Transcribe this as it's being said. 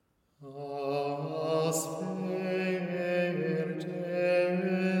Hello,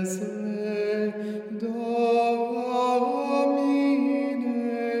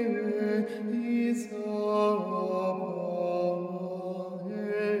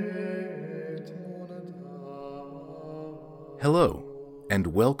 and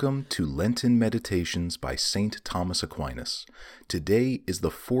welcome to Lenten Meditations by St. Thomas Aquinas. Today is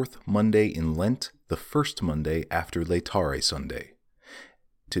the fourth Monday in Lent, the first Monday after Laetare Sunday.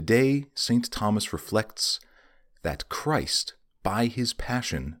 Today, St. Thomas reflects that Christ, by his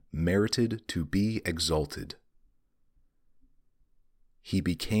passion, merited to be exalted. He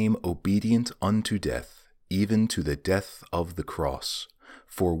became obedient unto death, even to the death of the cross,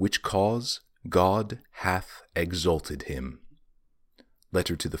 for which cause God hath exalted him.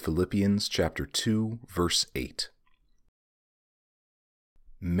 Letter to the Philippians, chapter 2, verse 8.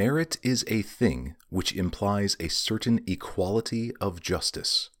 Merit is a thing which implies a certain equality of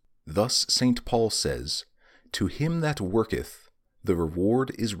justice. Thus St. Paul says, "To him that worketh, the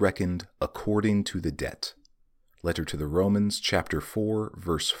reward is reckoned according to the debt." Letter to the Romans, chapter 4,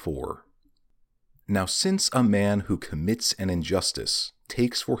 verse 4. Now since a man who commits an injustice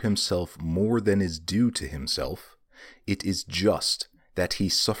takes for himself more than is due to himself, it is just that he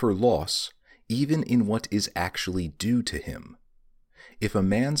suffer loss even in what is actually due to him. If a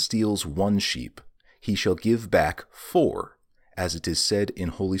man steals 1 sheep, he shall give back 4, as it is said in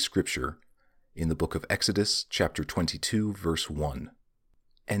Holy Scripture, in the book of Exodus, chapter 22, verse 1.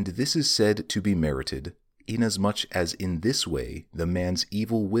 And this is said to be merited, inasmuch as in this way the man's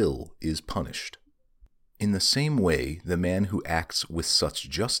evil will is punished. In the same way, the man who acts with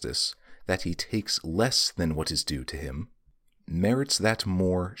such justice that he takes less than what is due to him, merits that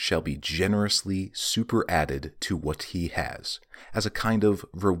more shall be generously superadded to what he has, as a kind of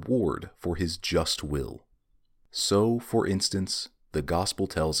reward for his just will. So, for instance, the Gospel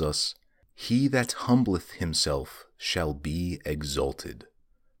tells us, "He that humbleth himself shall be exalted."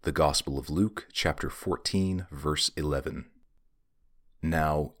 The Gospel of Luke, chapter 14, verse 11.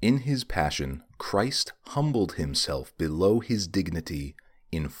 Now, in his passion, Christ humbled himself below his dignity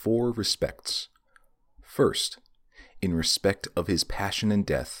in 4 respects. First, in respect of his passion and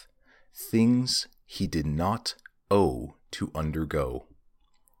death, things he did not owe to undergo.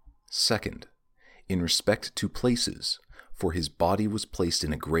 Second, in respect to places, for his body was placed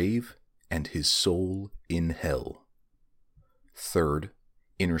in a grave, and his soul in hell. Third,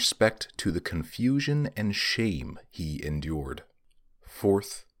 in respect to the confusion and shame he endured.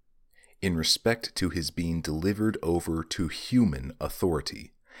 Fourth, in respect to his being delivered over to human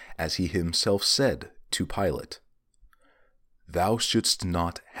authority, as he himself said to Pilate, "Thou shouldst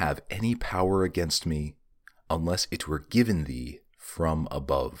not have any power against me, unless it were given thee from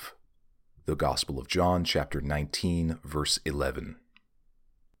above." The Gospel of John, chapter 19, verse 11.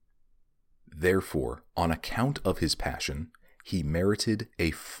 Therefore, on account of his passion, he merited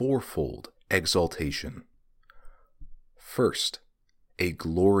a 4-fold exaltation. First, a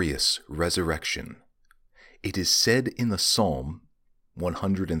glorious resurrection. It is said in the Psalm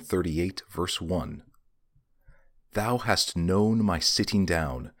 138, verse 1, "Thou hast known my sitting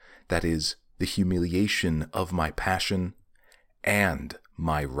down, that is, the humiliation of my passion, and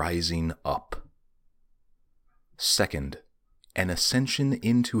my rising up." Second, an ascension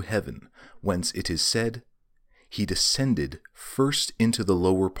into heaven, whence it is said, "He descended first into the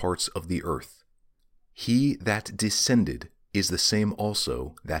lower parts of the earth." He that descended is the same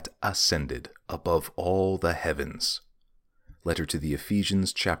also that ascended above all the heavens. Letter to the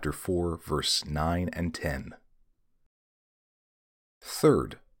Ephesians, chapter 4, verse 9 and 10.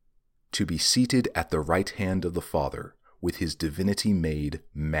 Third, to be seated at the right hand of the Father, with his divinity made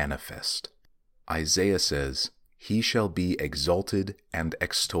manifest. Isaiah says, "He shall be exalted and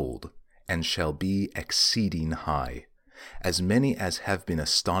extolled, and shall be exceeding high. As many as have been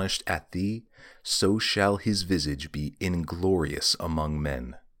astonished at thee, so shall his visage be inglorious among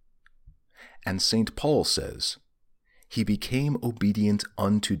men." And St. Paul says, "He became obedient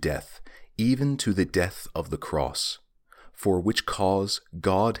unto death, even to the death of the cross. For which cause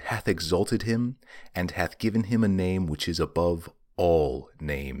God hath exalted him, and hath given him a name which is above all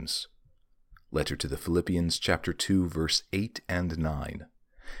names." Letter to the Philippians, chapter 2, verse 8 and 9.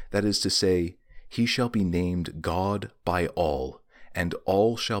 That is to say, he shall be named God by all, and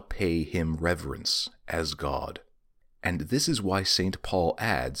all shall pay him reverence as God. And this is why St. Paul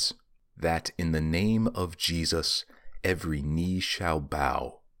adds that in the name of Jesus every knee shall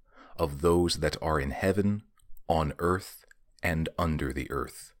bow, of those that are in heaven, on earth, and under the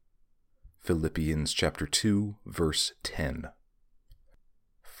earth. Philippians chapter 2, verse 10.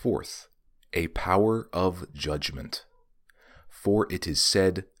 Fourth, a power of judgment. For it is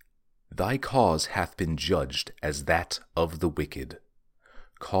said, Thy cause hath been judged as that of the wicked.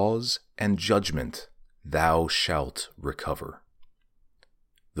 Cause and judgment thou shalt recover.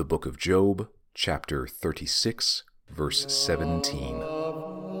 The Book of Job, chapter 36, verse 17.